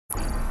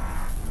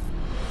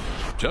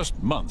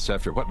just months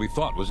after what we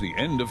thought was the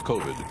end of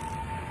COVID.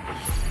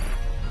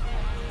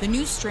 The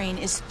new strain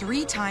is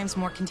 3 times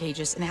more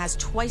contagious and has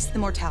twice the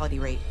mortality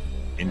rate.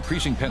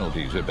 Increasing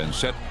penalties have been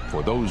set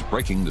for those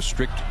breaking the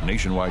strict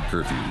nationwide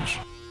curfews.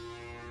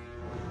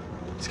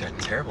 It's gotten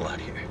terrible out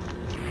here.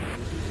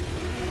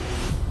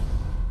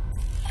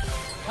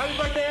 Happy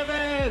birthday,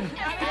 Evan!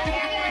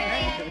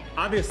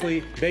 Obviously,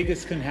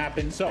 Vegas can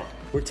happen, so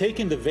we're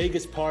taking the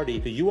Vegas party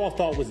that you all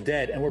thought was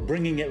dead, and we're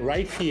bringing it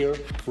right here,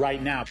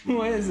 right now.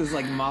 What is this,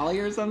 like Molly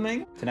or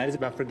something? Tonight is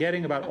about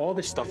forgetting about all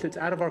this stuff that's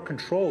out of our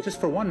control,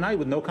 just for one night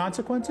with no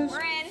consequences.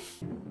 We're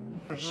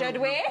in. Should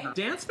we?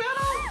 Dance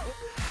battle?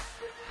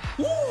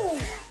 Woo!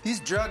 These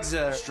drugs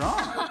are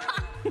strong.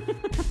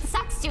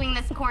 Sucks doing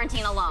this in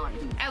quarantine alone.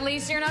 At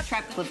least you're not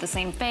trapped with the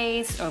same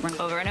face over and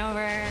over and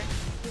over.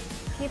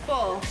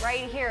 People,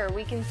 right here,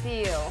 we can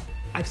see you.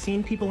 I've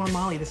seen people on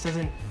Molly. This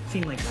doesn't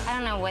seem like that. I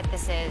don't know what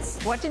this is.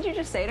 What did you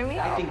just say to me?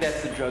 I think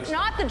that's the drugs.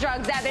 Not the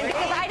drugs, Evan,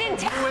 because I didn't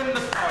tell you.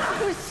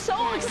 I was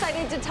so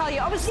excited to tell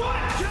you. I was. What?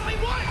 Tell me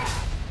what?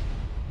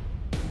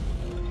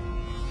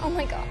 Oh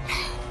my God.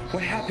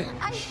 What happened?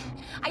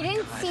 I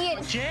didn't see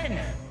it.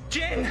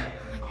 Jen!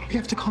 We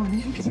have to call an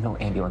ambulance. No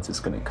ambulance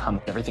is gonna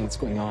come. Everything that's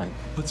going on.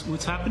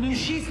 What's happening?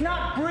 She's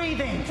not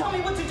breathing! Tell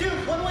me what to do!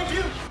 What do I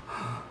do?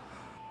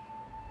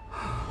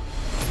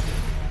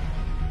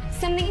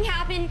 Something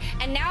happened,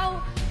 and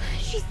now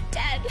she's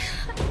dead.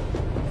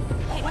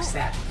 What's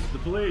that? The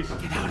police.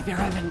 Get out of there,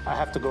 Evan. I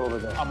have to go over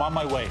there. I'm on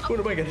my way. What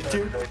am I gonna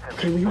do?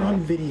 Okay, we were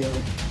on video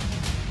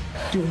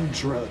doing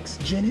drugs.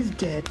 Jen is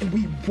dead, and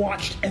we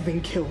watched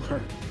Evan kill her.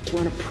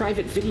 We're on a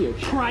private video.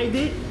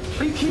 Private?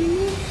 Are you kidding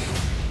me?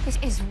 This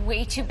is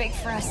way too big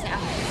for us now.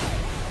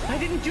 I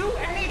didn't do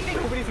anything!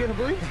 Nobody's gonna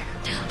breathe?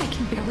 I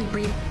can barely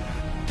breathe.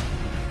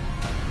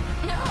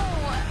 No!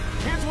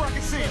 Hands where I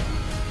can see it!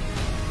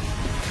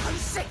 I'm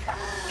sick!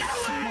 Get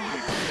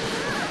away!